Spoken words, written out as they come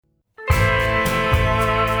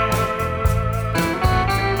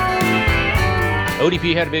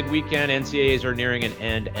ODP had a big weekend. NCAAs are nearing an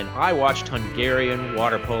end, and I watched Hungarian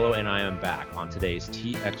water polo, and I am back on today's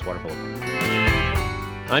TX Water Polo.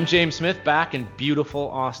 I'm James Smith, back in beautiful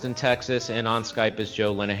Austin, Texas, and on Skype is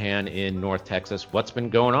Joe Linehan in North Texas. What's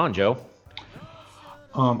been going on, Joe?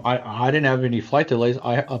 I didn't have any flight delays.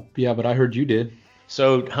 But I heard you did.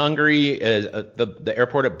 So Hungary is the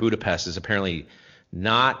airport at Budapest is apparently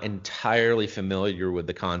not entirely familiar with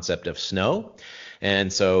the concept of snow,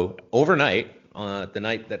 and so overnight, the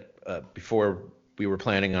night that before we were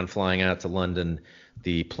planning on flying out to London,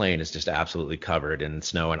 the plane is just absolutely covered in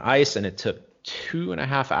snow and ice, and it took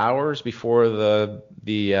 2.5 hours before the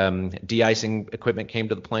de-icing equipment came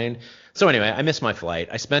to the plane. So anyway, I missed my flight.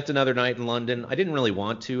 I spent another night in London. I didn't really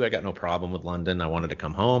want to. I got no problem with London. I wanted to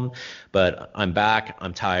come home, but I'm back.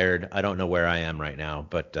 I'm tired. I don't know where I am right now,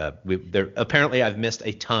 but apparently I've missed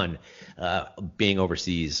a ton being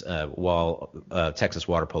overseas while Texas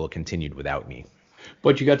water polo continued without me.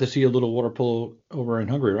 But you got to see a little water polo over in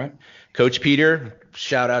Hungary, right? Coach Peter,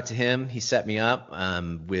 shout out to him. He set me up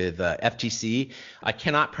with FTC. I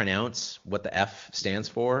cannot pronounce what the F stands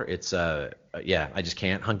for. It's I just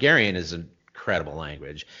can't. Hungarian is an incredible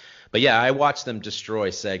language. But yeah, I watched them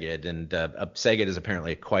destroy Szeged, and Szeged is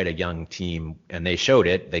apparently quite a young team, and they showed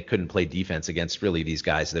it. They couldn't play defense against really these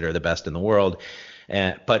guys that are the best in the world.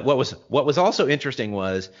 But what was also interesting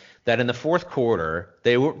was that in the fourth quarter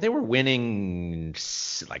they were winning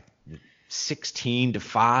like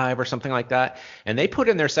 16-5 or something like that, and they put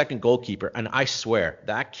in their second goalkeeper, and I swear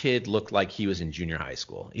that kid looked like he was in junior high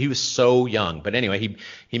school. He was so young, but anyway,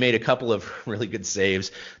 he made a couple of really good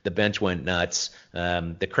saves. The bench went nuts.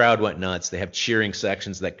 The crowd went nuts. They have cheering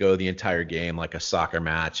sections that go the entire game like a soccer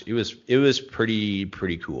match. It was pretty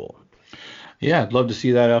cool. Yeah, I'd love to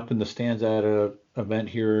see that up in the stands at an event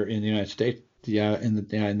here in the United States. Yeah, and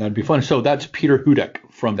that'd be fun. So that's Peter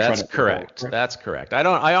Hudek from. That's correct. Right? That's correct.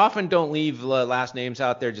 I often don't leave last names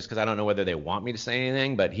out there just because I don't know whether they want me to say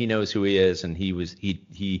anything. But he knows who he is, and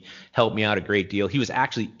he helped me out a great deal. He was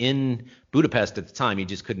actually in Budapest at the time. He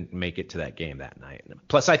just couldn't make it to that game that night.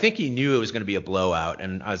 Plus, I think he knew it was going to be a blowout,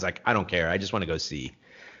 and I was like, I don't care. I just want to go see.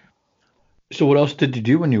 So what else did you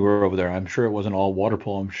do when you were over there? I'm sure it wasn't all water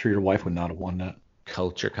polo. I'm sure your wife would not have won that.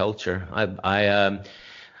 Culture. I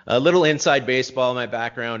a little inside baseball. My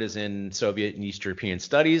background is in Soviet and East European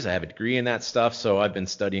studies. I have a degree in that stuff, so I've been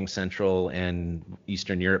studying Central and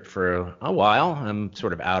Eastern Europe for a while. I'm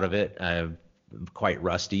sort of out of it. I'm quite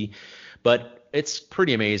rusty, but it's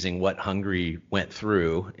pretty amazing what Hungary went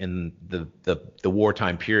through in the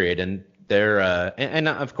wartime period. And they're and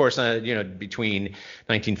of course between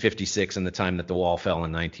 1956 and the time that the wall fell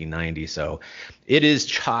in 1990, so it is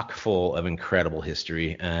chock full of incredible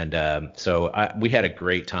history. And we had a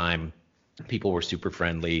great time. People were super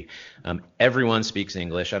friendly. Everyone speaks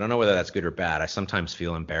English. I don't know whether that's good or bad. I sometimes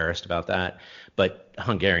feel embarrassed about that, but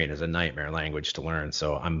Hungarian is a nightmare language to learn,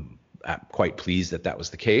 so I'm quite pleased that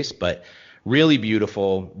was the case. But really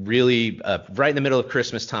beautiful, really right in the middle of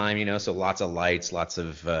Christmas time, so lots of lights, lots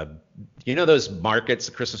of, those markets,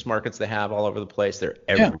 the Christmas markets they have all over the place. They're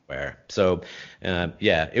everywhere. Yeah. So,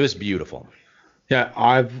 it was beautiful. Yeah,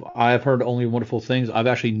 I've heard only wonderful things. I've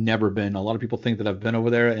actually never been. A lot of people think that I've been over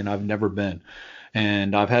there, and I've never been.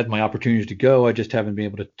 And I've had my opportunities to go. I just haven't been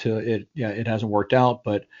able to. It hasn't worked out,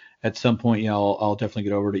 but at some point, I'll definitely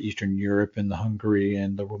get over to Eastern Europe and the Hungary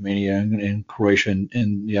and the Romania and Croatia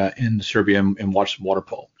and Serbia and watch some water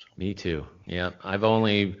polo. Me too. Yeah, I've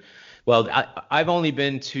only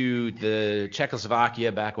been to the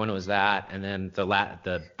Czechoslovakia back when it was that, and then the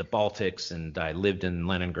Baltics, and I lived in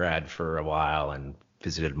Leningrad for a while and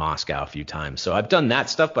visited Moscow a few times. So I've done that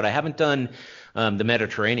stuff, but I haven't done the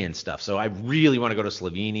Mediterranean stuff. So I really want to go to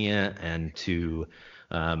Slovenia and to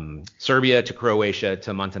Serbia, to Croatia,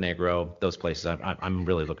 to Montenegro, those places. I'm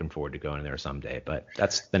really looking forward to going there someday, but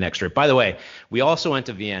that's the next trip. By the way, we also went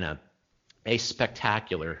to Vienna, a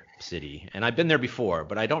spectacular city, and I've been there before,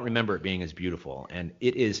 but I don't remember it being as beautiful. And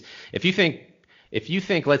it is, if you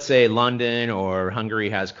think, let's say London or Hungary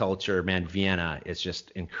has culture, man, Vienna is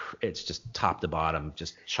it's just top to bottom,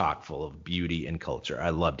 just chock full of beauty and culture. I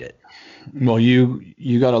loved it. Well,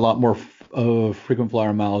 you got a lot more frequent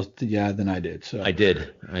flyer miles, than I did. So I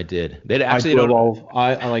did. They actually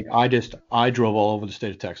I drove all over the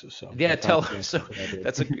state of Texas. So yeah,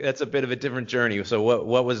 that's a bit of a different journey. So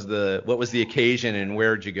what was the occasion, and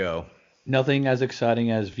where did you go? Nothing as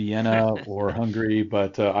exciting as Vienna or Hungary,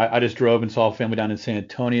 but I just drove and saw a family down in San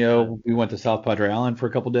Antonio. We went to South Padre Island for a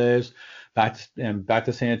couple of days, back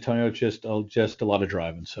to San Antonio. Just a lot of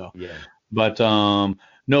driving. So yeah, but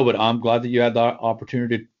but I'm glad that you had the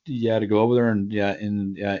opportunity to go over there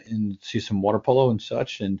and see some water polo and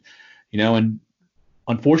such, and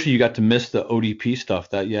unfortunately, you got to miss the ODP stuff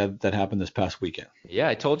that happened this past weekend. Yeah,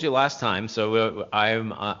 I told you last time. So I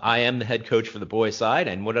am the head coach for the boys side,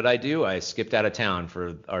 and what did I do? I skipped out of town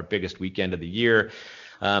for our biggest weekend of the year.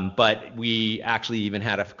 But we actually even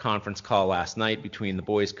had a conference call last night between the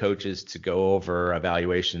boys coaches to go over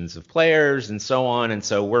evaluations of players and so on. And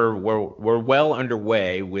so we're well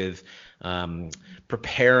underway with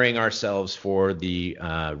preparing ourselves for the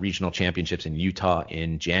regional championships in Utah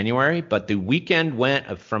in January. But the weekend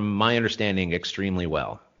went, from my understanding, extremely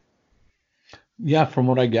well. Yeah, from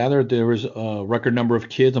what I gathered, there was a record number of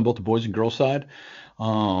kids on both the boys and girls side.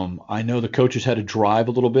 I know the coaches had to drive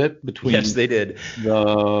a little bit between Yes, they did.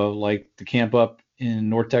 the camp up in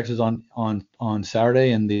North Texas on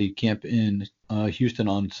Saturday and the camp in Houston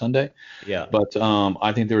on Sunday. Yeah. But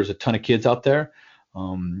I think there was a ton of kids out there.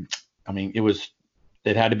 I mean,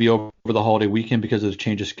 it had to be over the holiday weekend because of the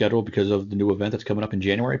change of schedule because of the new event that's coming up in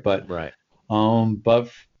January. But Right.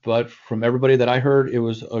 but from everybody that I heard, it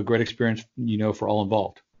was a great experience, for all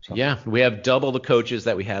involved. So. Yeah, we have double the coaches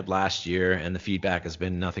that we had last year, and the feedback has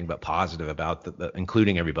been nothing but positive about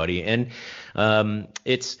including everybody. And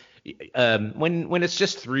it's when it's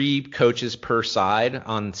just 3 coaches per side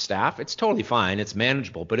on staff, it's totally fine. It's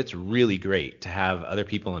manageable, but it's really great to have other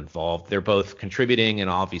people involved. They're both contributing, and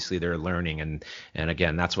obviously they're learning. And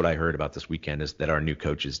again, that's what I heard about this weekend, is that our new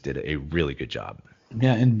coaches did a really good job.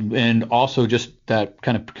 Yeah, and also just that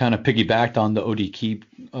kind of piggybacked on the ODP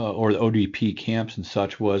or the ODP camps and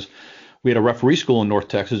such was we had a referee school in North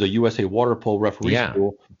Texas, a USA water polo referee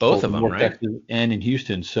school. Both of them, North right? Texas and in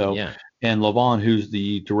Houston. So Yeah. and Lavon, who's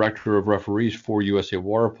the director of referees for USA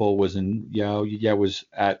water polo, was was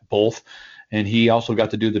at both, and he also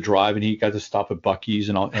got to do the drive, and he got to stop at Buc-ee's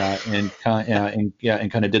and all, and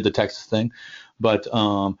kind of did the Texas thing, but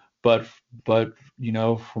from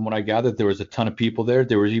what I gathered, there was a ton of people there.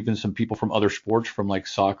 There was even some people from other sports, from like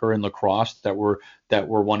soccer and lacrosse, that were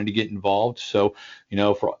wanting to get involved. So,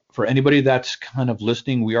 for anybody that's kind of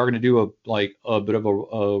listening, we are going to do a bit of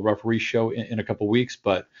a referee show in a couple weeks.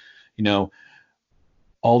 But,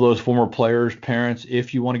 all those former players, parents,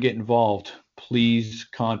 if you want to get involved, please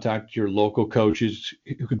contact your local coaches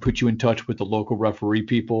who can put you in touch with the local referee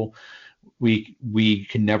people. We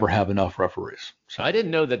can never have enough referees. So I didn't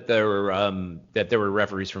know that there were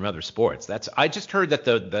referees from other sports. I just heard that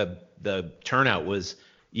the turnout was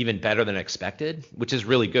even better than expected, which is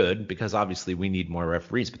really good because obviously we need more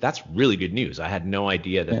referees. But that's really good news. I had no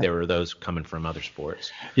idea that there were those coming from other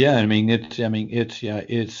sports. Yeah, it's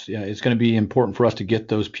going to be important for us to get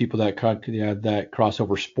those people that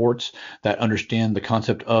crossover sports, that understand the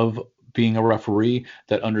concept of being a referee,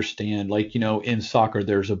 that understand, in soccer,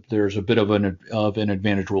 there's a bit of an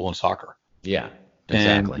advantage rule in soccer. Yeah,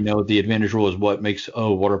 exactly. And the advantage rule is what makes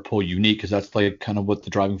water polo unique, because that's like kind of what the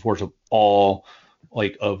driving force of all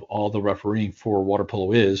the refereeing for water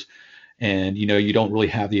polo is. And you don't really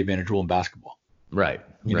have the advantage rule in basketball. Right.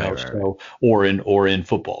 So or in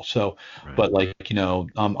football. So, right. But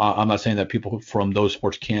I'm not saying that people from those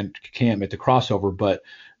sports can't make the crossover, but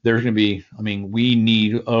there's going to be, we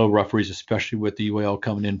need referees, especially with the UAL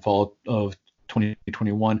coming in fall of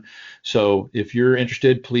 2021. So if you're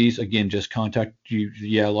interested, please, again, just contact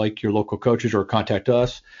your local coaches, or contact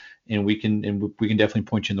us, and we can definitely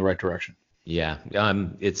point you in the right direction. Yeah.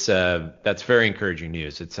 That's very encouraging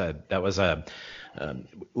news.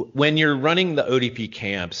 When you're running the ODP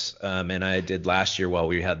camps, and I did last year while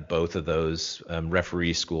we had both of those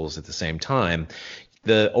referee schools at the same time,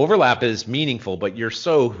 the overlap is meaningful, but you're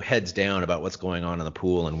so heads down about what's going on in the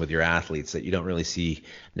pool and with your athletes that you don't really see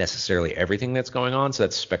necessarily everything that's going on. So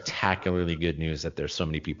that's spectacularly good news that there's so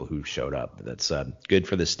many people who showed up. That's good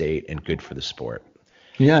for the state and good for the sport.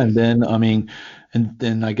 Yeah, and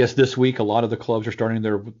then I guess this week a lot of the clubs are starting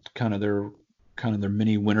their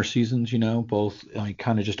mini winter seasons, both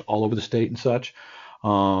kind of just all over the state and such,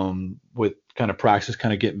 with kind of practice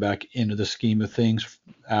kind of getting back into the scheme of things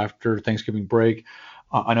after Thanksgiving break.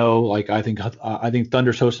 I know, I think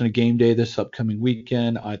Thunder's hosting a game day this upcoming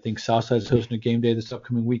weekend. I think Southside's hosting a game day this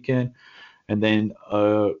upcoming weekend, and then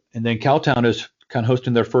Cowtown is kind of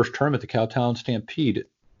hosting their first tournament, the Cowtown Stampede,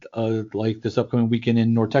 this upcoming weekend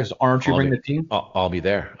in North Texas. Aren't you bringing the team? I'll be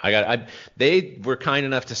there. They were kind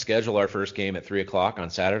enough to schedule our first game at 3:00 on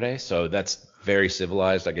Saturday, so that's very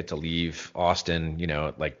civilized. I get to leave Austin,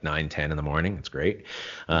 at 9:10 in the morning. It's great.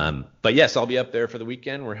 But yes, I'll be up there for the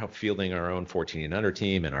weekend. We're fielding our own 14 and under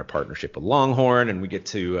team and our partnership with Longhorn, and we get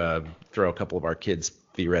to throw a couple of our kids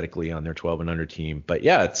theoretically on their 12 and under team. But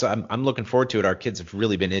yeah, I'm looking forward to it. Our kids have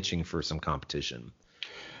really been itching for some competition.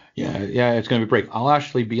 Yeah, it's going to be great. I'll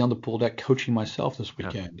actually be on the pool deck coaching myself this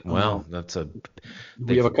weekend. Well,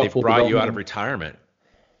 they brought you out of retirement.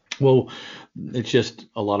 Well, it's just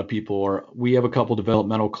a lot of people are. We have a couple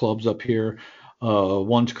developmental clubs up here.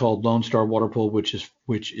 One's called Lone Star Water Polo, which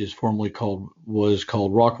is formerly called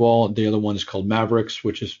Rockwall. The other one is called Mavericks,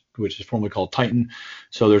 which is formerly called Titan.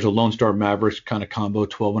 So there's a Lone Star Mavericks kind of combo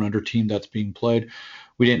 12 and under team that's being played.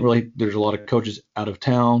 We didn't really. There's a lot of coaches out of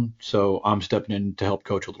town, so I'm stepping in to help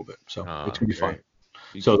coach a little bit. So it's gonna be fun.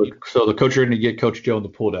 So the coach you're going to get Coach Joe in the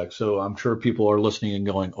pool deck. So I'm sure people are listening and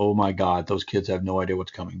going, "Oh my God, those kids have no idea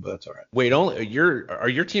what's coming," but that's all right. Wait, are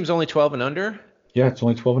your teams only 12 and under? Yeah, it's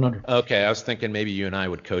only 12 and under. Okay, I was thinking maybe you and I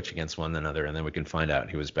would coach against one another, and then we can find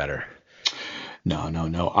out who was better.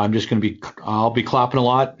 No. I'm just going to I'll be clapping a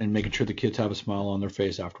lot and making sure the kids have a smile on their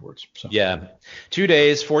face afterwards. So. Yeah. 2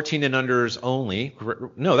 days, 14 and unders only.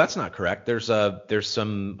 No, that's not correct. There's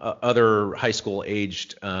some other high school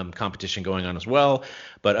aged competition going on as well.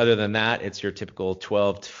 But other than that, it's your typical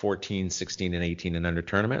 12 to 14, 16 and 18 and under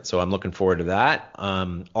tournament. So I'm looking forward to that.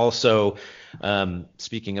 Also,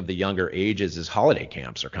 speaking of the younger ages, is holiday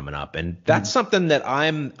camps are coming up. And that's something that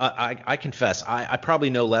I confess, I probably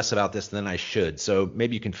know less about this than I should. So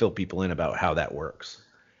maybe you can fill people in about how that works.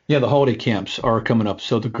 Yeah, the holiday camps are coming up.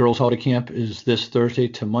 So the girls' holiday camp is this Thursday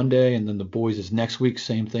to Monday, and then the boys is next week,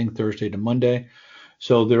 same thing, Thursday to Monday.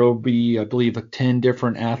 So there will be, I believe, 10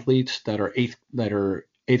 different athletes that are eighth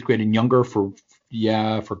grade and younger. For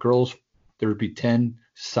girls, there would be 10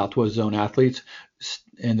 Southwest Zone athletes,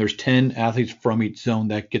 and there's 10 athletes from each zone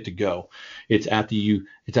that get to go. It's at the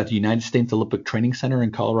United States Olympic Training Center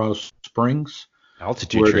in Colorado Springs.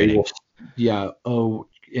 Altitude training.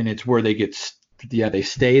 And it's where they they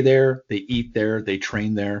stay there, they eat there, they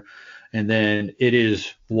train there, and then it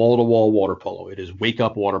is wall-to-wall water polo. It is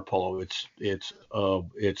wake-up water polo. It's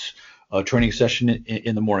a training session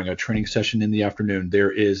in the morning, a training session in the afternoon.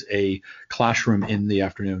 There is a classroom in the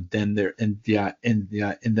afternoon. Then and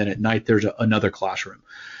then at night there's another classroom.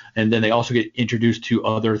 And then they also get introduced to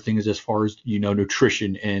other things as far as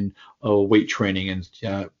nutrition and weight training and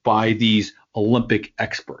by these Olympic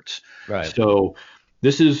experts. Right. So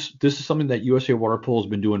this is something that USA Water Polo has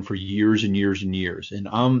been doing for years and years and years. And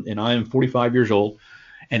I'm 45 years old,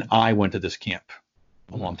 and I went to this camp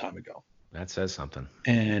a long time ago. That says something.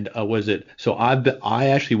 And so I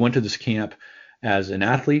actually went to this camp as an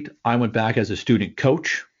athlete. I went back as a student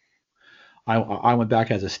coach. I went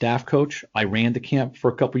back as a staff coach. I ran the camp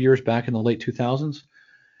for a couple of years back in the late 2000s.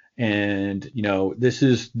 And this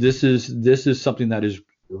is something that is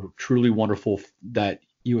truly wonderful that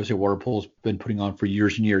USA Water Polo has been putting on for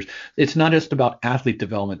years and years. It's not just about athlete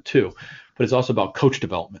development too, but it's also about coach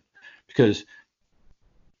development, because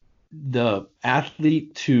the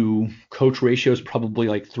athlete to coach ratio is probably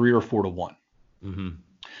like 3 or 4 to 1. Mm-hmm.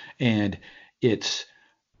 And there's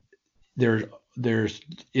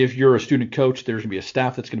if you're a student coach, there's gonna be a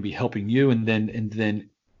staff that's gonna be helping you, and then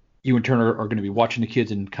you in turn are going to be watching the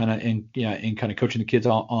kids and kind of coaching the kids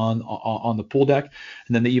on the pool deck,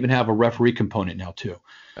 and then they even have a referee component now too.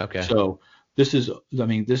 Okay. So this is a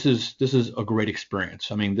great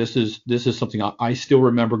experience. I mean, this is something I still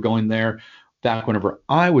remember going there. Back whenever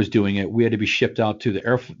I was doing it, we had to be shipped out to the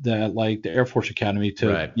Air Force Academy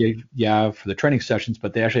for the training sessions,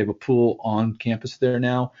 but they actually have a pool on campus there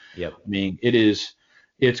now. Yep. I mean, it's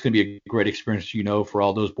going to be a great experience, for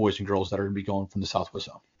all those boys and girls that are going to be going from the Southwest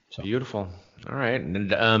Zone. So. Beautiful. All right.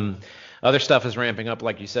 And other stuff is ramping up,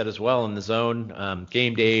 like you said, as well in the zone.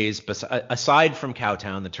 Game days, aside from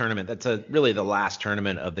Cowtown, the tournament, that's really the last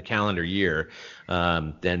tournament of the calendar year.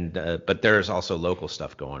 But there's also local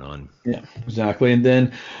stuff going on. Yeah, exactly. And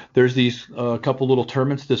then there's these couple little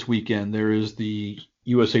tournaments this weekend. There is the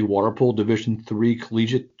USA Water Polo Division III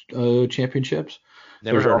Collegiate Championships.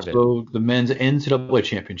 Never heard also of it. The men's NCAA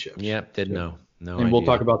Championships. Yep, didn't know. No and idea. We'll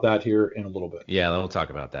talk about that here in a little bit. Yeah, we'll talk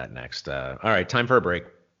about that next. All right, time for a break.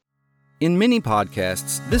 In many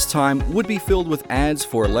podcasts, this time would be filled with ads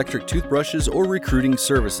for electric toothbrushes or recruiting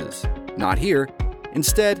services. Not here.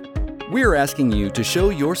 Instead, we're asking you to show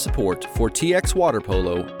your support for TX Water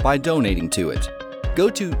Polo by donating to it. Go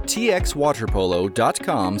to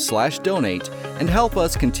txwaterpolo.com/donate and help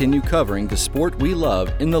us continue covering the sport we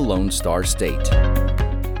love in the Lone Star State.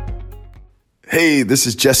 Hey, this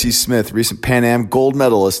is Jesse Smith, recent Pan Am gold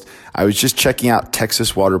medalist. I was just checking out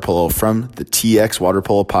Texas Water Polo from the TX Water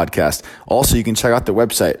Polo podcast. Also, you can check out their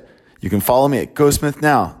website. You can follow me at GoSmith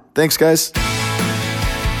now. Thanks, guys.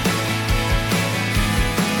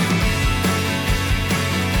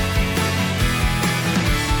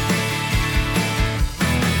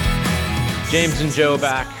 James and Joe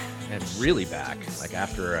back, and really back, like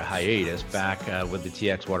after a hiatus, back with the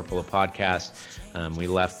TX Water Polo podcast. We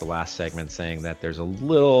left the last segment saying that there's a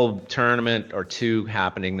little tournament or two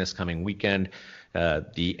happening this coming weekend.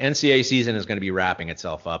 the NCAA season is going to be wrapping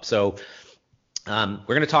itself up. So we're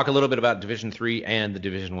going to talk a little bit about Division III and the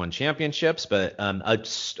Division I championships, but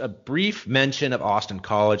a brief mention of Austin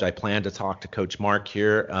College. I plan to talk to Coach Mark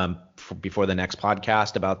here before the next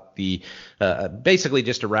podcast about the basically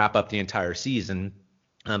just to wrap up the entire season.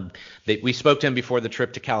 We spoke to him before the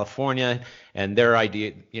trip to California, and their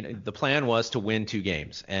idea, the plan was to win 2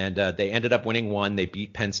 games, and they ended up winning 1. They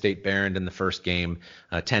beat Penn State Behrend in the first game,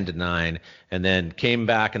 10-9, and then came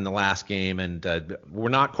back in the last game and were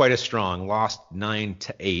not quite as strong, lost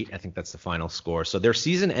 9-8. I think that's the final score. So their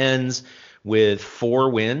season ends with 4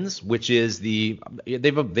 wins, which is they've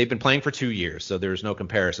been playing for 2 years, so there's no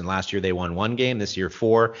comparison. Last year they won 1 game, this year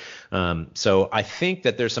 4. So I think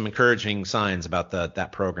that there's some encouraging signs about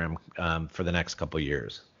that program for the next couple of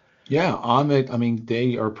years. Yeah, I mean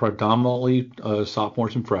they are predominantly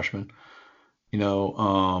sophomores and freshmen. They're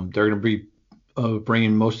going to be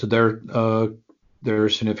bringing most of their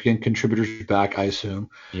significant contributors back, I assume.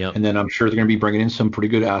 Yeah. And then I'm sure they're going to be bringing in some pretty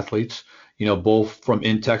good athletes, both from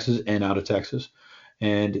in Texas and out of Texas.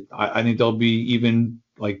 And I think they'll be even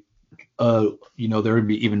they're going to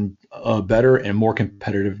be even better and more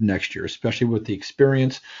competitive next year, especially with the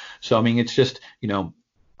experience. So, I mean, it's just,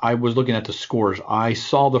 I was looking at the scores. I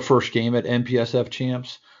saw the first game at NPSF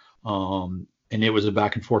champs, and it was a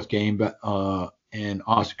back and forth game, and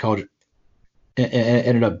Austin College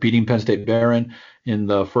ended up beating Penn State Behrend in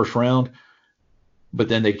the first round. But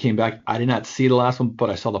then they came back. I did not see the last one, but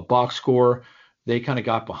I saw the box score. They kind of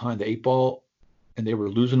got behind the 8 ball, and they were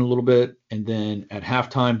losing a little bit. And then at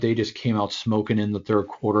halftime, they just came out smoking in the third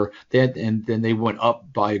quarter. And then they went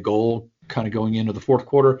up by a goal kind of going into the fourth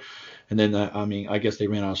quarter. And then, I guess they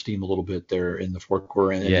ran out of steam a little bit there in the fourth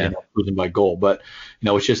quarter and ended up losing by goal. But,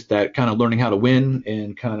 it's just that kind of learning how to win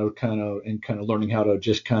and kind of learning how to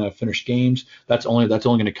just kind of finish games. That's only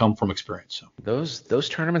going to come from experience. So. Those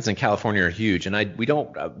tournaments in California are huge, and we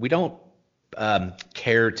don't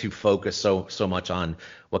care to focus so much on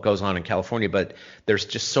what goes on in California, but there's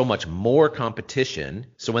just so much more competition.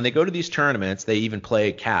 So when they go to these tournaments, they even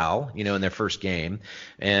play Cal, in their first game,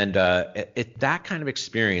 and that kind of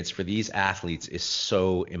experience for these athletes is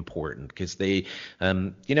so important because they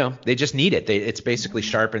just need it. It's basically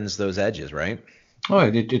sharpens those edges, right? Oh,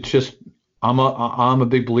 it's just I'm a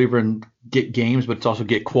big believer in get games, but it's also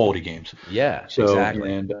get quality games. Yeah, so,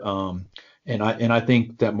 exactly. And I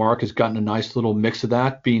think that Mark has gotten a nice little mix of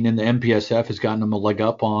that. Being in the MPSF has gotten him a leg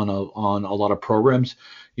up on a lot of programs.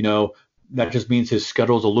 That just means his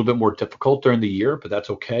schedule is a little bit more difficult during the year, but that's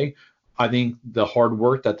okay. I think the hard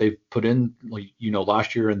work that they've put in,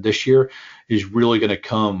 last year and this year, is really going to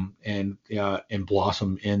come and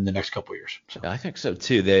blossom in the next couple of years. So. I think so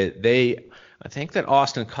too. I think that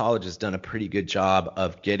Austin College has done a pretty good job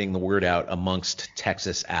of getting the word out amongst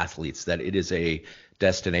Texas athletes that it is a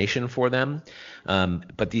destination for them.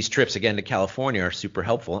 But these trips again to California are super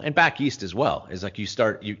helpful, and back east as well. Is like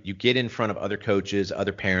you get in front of other coaches,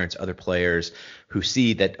 other parents, other players who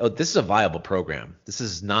see that, oh, this is a viable program. This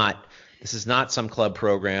is not some club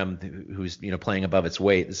program who's playing above its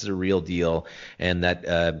weight. This is a real deal, and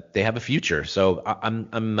that they have a future. So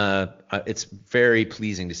it's very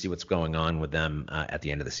pleasing to see what's going on with them at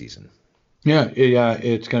the end of the season. Yeah,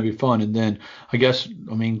 it's going to be fun. And then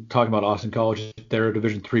talking about Austin College, they're a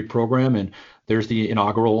Division III program, and there's the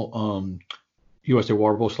inaugural USA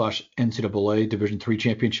Water Bowl / NCAA Division III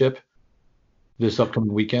championship this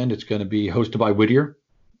upcoming weekend. It's going to be hosted by Whittier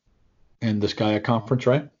and the SCIAC conference,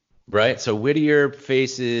 right? Right. So Whittier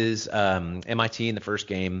faces MIT in the first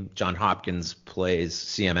game. John Hopkins plays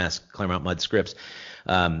CMS, Claremont Mudd Scripps.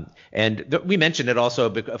 We mentioned it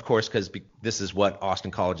also, of course, because this is what Austin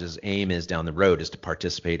College's aim is down the road, is to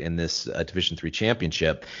participate in this Division III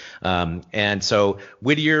championship. And so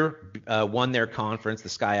Whittier won their conference, the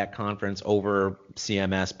SCIAC conference, over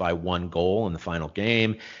CMS by 1 goal in the final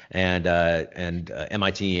game, and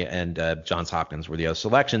MIT and Johns Hopkins were the other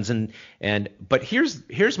selections. But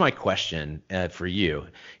here's my question for you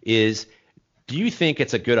is, do you think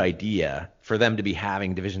it's a good idea for them to be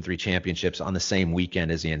having Division III championships on the same weekend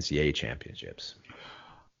as the NCAA championships?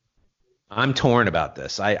 I'm torn about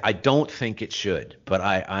this. I don't think it should, but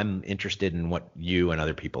I'm interested in what you and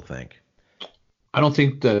other people think. I don't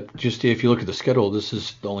think that, just if you look at the schedule, this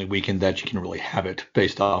is the only weekend that you can really have it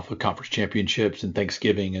based off of conference championships and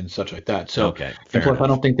Thanksgiving and such like that. So, okay, I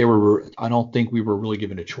don't think we were really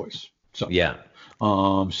given a choice. So yeah.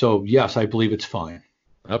 So yes, I believe it's fine.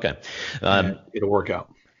 Okay. It'll work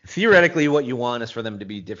out. Theoretically, what you want is for them to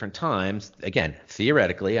be different times. Again,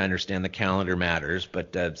 theoretically, I understand the calendar matters,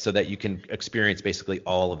 but so that you can experience basically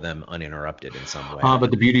all of them uninterrupted in some way. But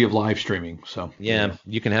the beauty of live streaming. So yeah,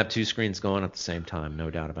 you can have two screens going at the same time, no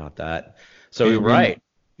doubt about that. So you're right.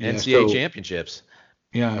 NCAA championships.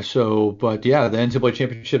 Yeah. So, but yeah, the NCAA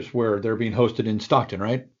championships where they're being hosted in Stockton,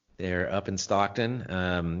 right? They're up in Stockton,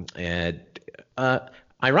 and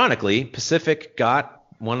ironically, Pacific got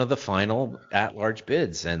one of the final at-large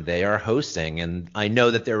bids, and they are hosting. And I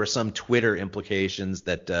know that there were some Twitter implications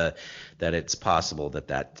that it's possible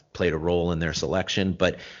that played a role in their selection.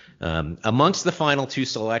 But amongst the final two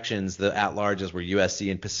selections, the at-larges were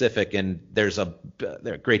USC and Pacific, and there's a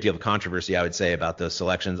great deal of controversy, I would say, about those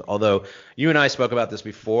selections. Although you and I spoke about this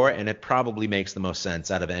before, and it probably makes the most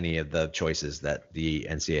sense out of any of the choices that the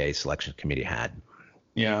NCAA selection committee had.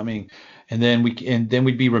 Yeah, I mean, and then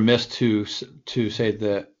we'd be remiss to say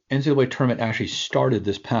the NCAA tournament actually started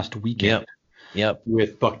this past weekend. Yep.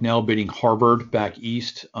 With Bucknell beating Harvard back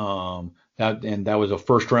east. That was a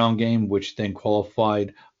first round game, which then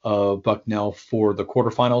qualified Bucknell for the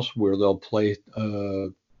quarterfinals, where they'll play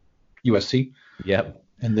USC. Yep.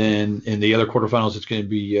 And then in the other quarterfinals, it's going to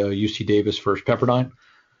be UC Davis versus Pepperdine.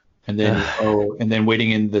 And then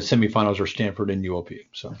waiting in the semifinals are Stanford and UOP.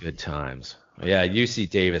 So good times. Yeah,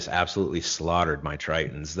 UC Davis absolutely slaughtered my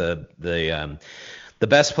Tritons. The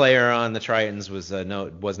best player on the Tritons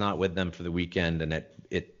was not with them for the weekend, and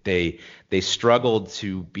they struggled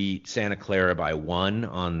to beat Santa Clara by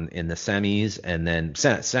 1 in the semis, and then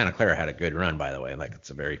Santa Clara had a good run, by the way.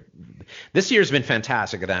 This year's been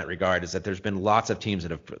fantastic in that regard, is that there's been lots of teams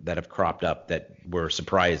that have cropped up that were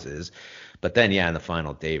surprises, but then in the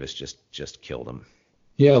final, Davis just killed them.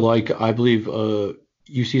 Yeah, I believe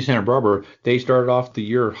UC Santa Barbara, they started off the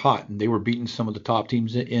year hot, and they were beating some of the top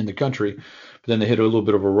teams in the country, but then they hit a little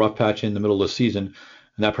bit of a rough patch in the middle of the season,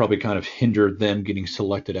 and that probably kind of hindered them getting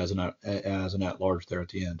selected as an at-large there at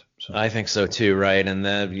the end. So I think so too, right?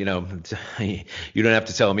 And you don't have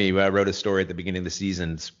to tell me. I wrote a story at the beginning of the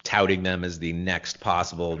season touting them as the next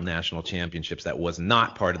possible national championships. That was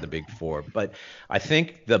not part of the Big Four. But I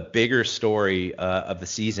think the bigger story of the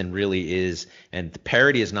season really is, and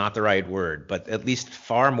parity is not the right word, but at least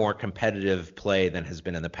far more competitive play than has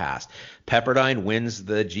been in the past. Pepperdine wins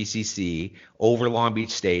the GCC over Long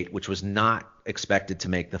Beach State, which was not expected to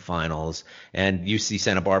make the finals, and UC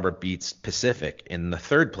Santa Barbara beats Pacific in the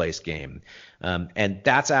third place game, and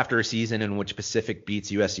that's after a season in which Pacific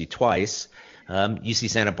beats USC twice.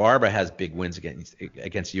 UC Santa Barbara has big wins against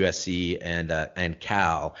USC and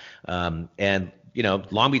Cal, and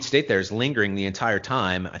Long Beach State there is lingering the entire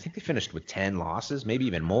time. I think they finished with 10 losses, maybe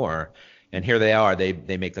even more. And here they are. They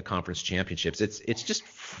make the conference championships. It's just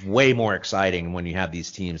way more exciting when you have these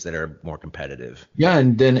teams that are more competitive. Yeah,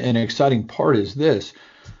 and then an exciting part is this.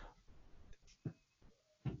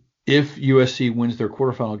 If USC wins their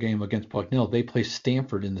quarterfinal game against Bucknell, they play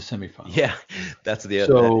Stanford in the semifinals. Yeah, that's the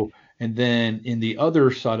other. So, and then in the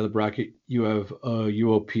other side of the bracket, you have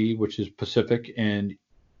UOP, which is Pacific, and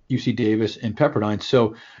UC Davis and Pepperdine.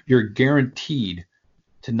 So you're guaranteed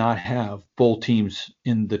to not have both teams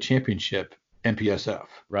in the championship MPSF.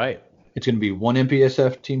 Right. It's going to be one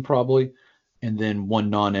MPSF team probably, and then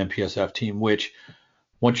one non-MPSF team, which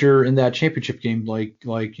once you're in that championship game, like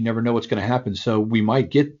you never know what's going to happen. So we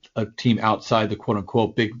might get a team outside the quote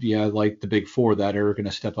unquote like the Big Four that are going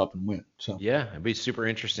to step up and win. So yeah, it'd be super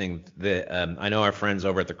interesting. I know our friends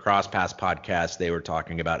over at the CrossPass podcast, they were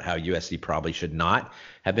talking about how USC probably should not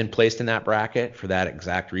have been placed in that bracket for that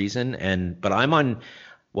exact reason. But I don't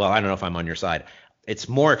know if I'm on your side. It's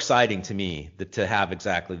more exciting to me to have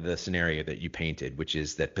exactly the scenario that you painted, which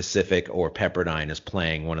is that Pacific or Pepperdine is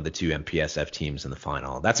playing one of the two MPSF teams in the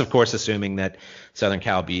final. That's, of course, assuming that Southern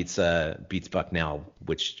Cal beats Bucknell,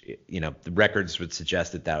 which, the records would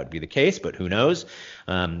suggest that would be the case, but who knows?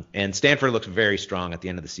 And Stanford looks very strong at the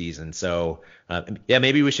end of the season. So,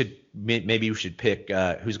 maybe we should pick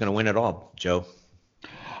who's going to win it all, Joe.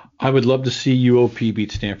 I would love to see UOP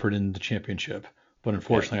beat Stanford in the championship, but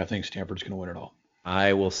unfortunately, I think Stanford's going to win it all.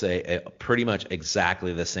 I will say pretty much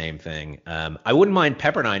exactly the same thing. I wouldn't mind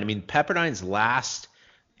Pepperdine. I mean, Pepperdine's last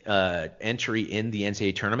entry in the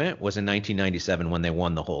NCAA tournament was in 1997 when they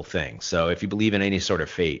won the whole thing. So if you believe in any sort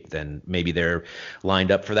of fate, then maybe they're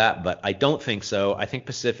lined up for that. But I don't think so. I think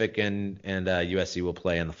Pacific and USC will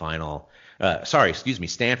play in the final.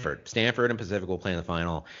 Stanford. Stanford and Pacific will play in the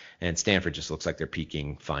final, and Stanford just looks like they're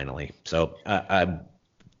peaking finally. So I'm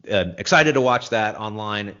excited to watch that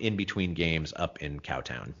online in between games up in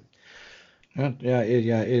Cowtown.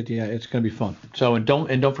 It's going to be fun. So and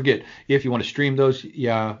don't forget, if you want to stream those,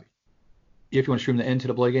 if you want to stream the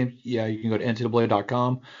NCAA games, yeah, you can go to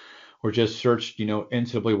ncaa.com or just search,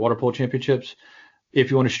 NCAA Water Polo Championships.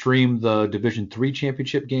 If you want to stream the Division III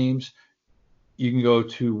championship games, you can go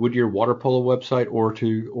to Whittier Water Polo website or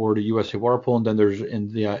to USA Water Polo, and then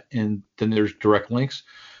there's direct links.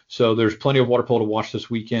 So there's plenty of water polo to watch this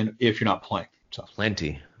weekend if you're not playing. So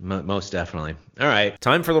plenty, most definitely. All right,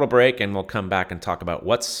 time for a little break, and we'll come back and talk about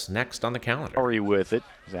what's next on the calendar. Lowry with it.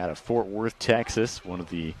 He's out of Fort Worth, Texas, one of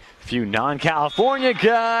the few non-California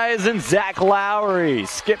guys, and Zach Lowry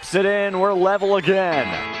skips it in. We're level again.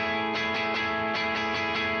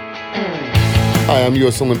 Hi, I'm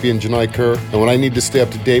U.S. Olympian Janai Kerr, and when I need to stay up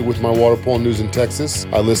to date with my water polo news in Texas,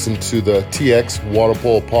 I listen to the TX Water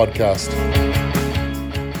Polo Podcast.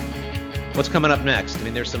 What's coming up next? I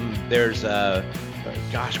mean,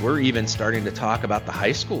 we're even starting to talk about the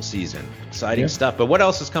high school season. Exciting stuff. But what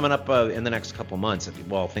else is coming up in the next couple months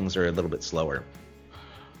while things are a little bit slower?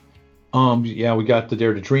 We got the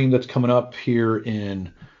Dare to Dream that's coming up here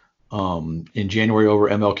in January over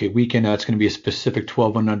MLK weekend. That's going to be a specific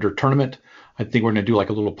 12 and under tournament. I think we're going to do like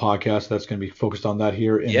a little podcast that's going to be focused on that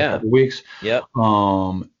here in a couple weeks. Yep.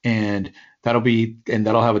 And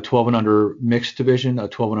that'll have a 12 and under mixed division, a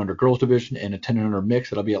 12 and under girls division, and a 10 and under mix.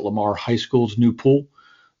 That'll be at Lamar High School's new pool.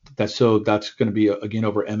 That's going to be again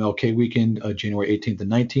over MLK weekend, January 18th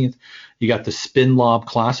and 19th. You got the Spin Lob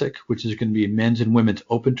Classic, which is going to be a men's and women's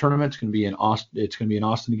open tournament. It's going to be in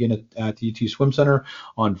Austin again at the UT Swim Center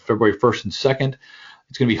on February 1st and 2nd.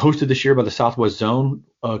 It's going to be hosted this year by the Southwest Zone,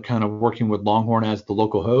 kind of working with Longhorn as the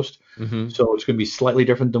local host. Mm-hmm. So it's going to be slightly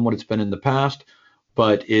different than what it's been in the past.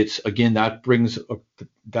 But it's again that's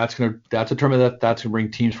a tournament that's going to bring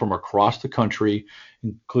teams from across the country,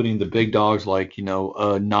 including the big dogs like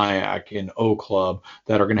Nyack and O Club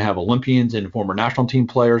that are going to have Olympians and former national team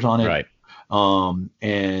players on it. Right.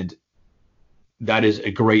 And that is a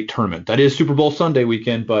great tournament. That is Super Bowl Sunday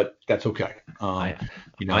weekend, but that's okay.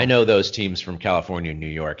 I know those teams from California and New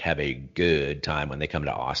York have a good time when they come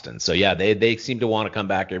to Austin. So yeah, they seem to want to come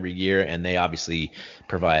back every year, and they obviously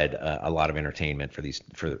provide a lot of entertainment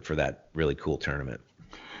for that really cool tournament.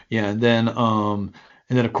 Yeah, and then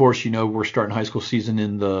of course we're starting high school season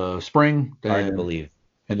in the spring. Hard to believe.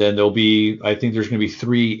 And then I think there's going to be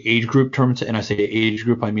 3 age group tournaments, and I say age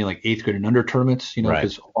group, I mean like 8th grade and under tournaments.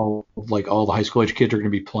 Because all the high school age kids are going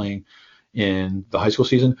to be playing in the high school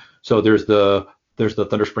season. So there's the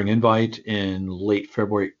Thunder Spring Invite in late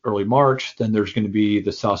February, early March. Then there's going to be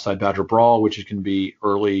the Southside Badger Brawl, which is going to be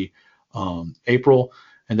early April.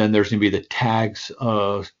 And then there's going to be the TAGS,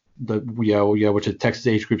 which is Texas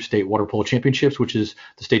Age Group State Water Polo Championships, which is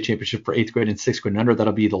the state championship for 8th grade and 6th grade and under.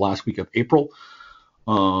 That'll be the last week of April.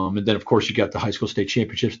 And then of course you got the high school state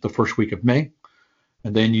championships the first week of May.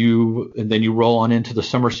 And then you roll on into the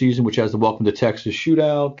summer season, which has the Welcome to Texas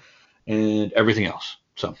shootout and everything else.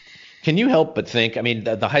 So can you help but think? I mean,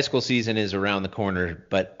 the high school season is around the corner,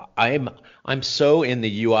 but I'm so in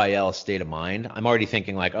the UIL state of mind. I'm already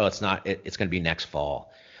thinking like, oh, it's going to be next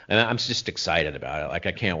fall, and I'm just excited about it. Like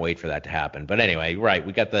I can't wait for that to happen. But anyway, right?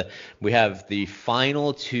 We have the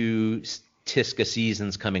final 2 TISCA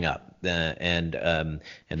seasons coming up, and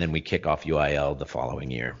then we kick off UIL the following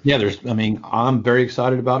year. Yeah, I'm very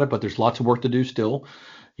excited about it, but there's lots of work to do still.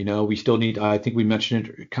 We still need, I think we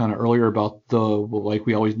mentioned it kind of earlier about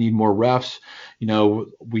we always need more refs.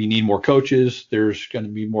 We need more coaches. There's going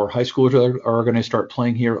to be more high schoolers that are going to start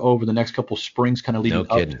playing here over the next couple of springs, kind of leading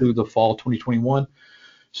up to the fall 2021.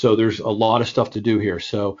 So there's a lot of stuff to do here.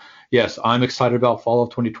 So yes, I'm excited about fall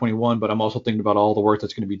of 2021, but I'm also thinking about all the work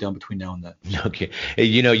that's going to be done between now and then. Okay. Hey,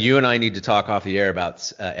 you and I need to talk off the air about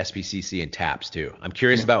SPCC and TAPS too. I'm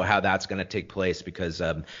curious about how that's going to take place because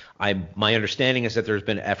my understanding is that there's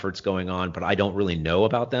been efforts going on, but I don't really know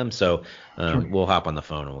about them. So we'll hop on the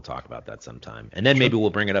phone and we'll talk about that sometime. And then maybe we'll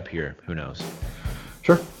bring it up here. Who knows?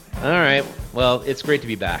 Sure. All right. Well, it's great to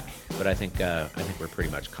be back, but I think we're pretty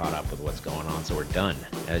much caught up with what's going on, so we're done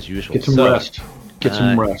as usual. Get some rest. Get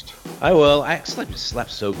some rest. I will. I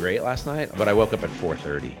slept so great last night, but I woke up at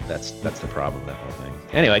 4:30. That's the problem, that whole thing.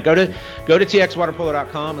 Anyway, go to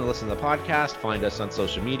txwaterpolo.com and listen to the podcast. Find us on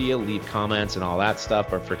social media, leave comments and all that stuff.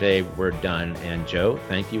 But for today, we're done. And Joe,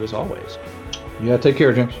 thank you as always. Yeah, take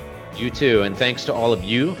care, James. You too. And thanks to all of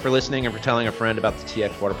you for listening and for telling a friend about the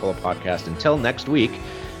TX Water Polo podcast. Until next week,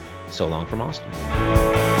 so long from Austin.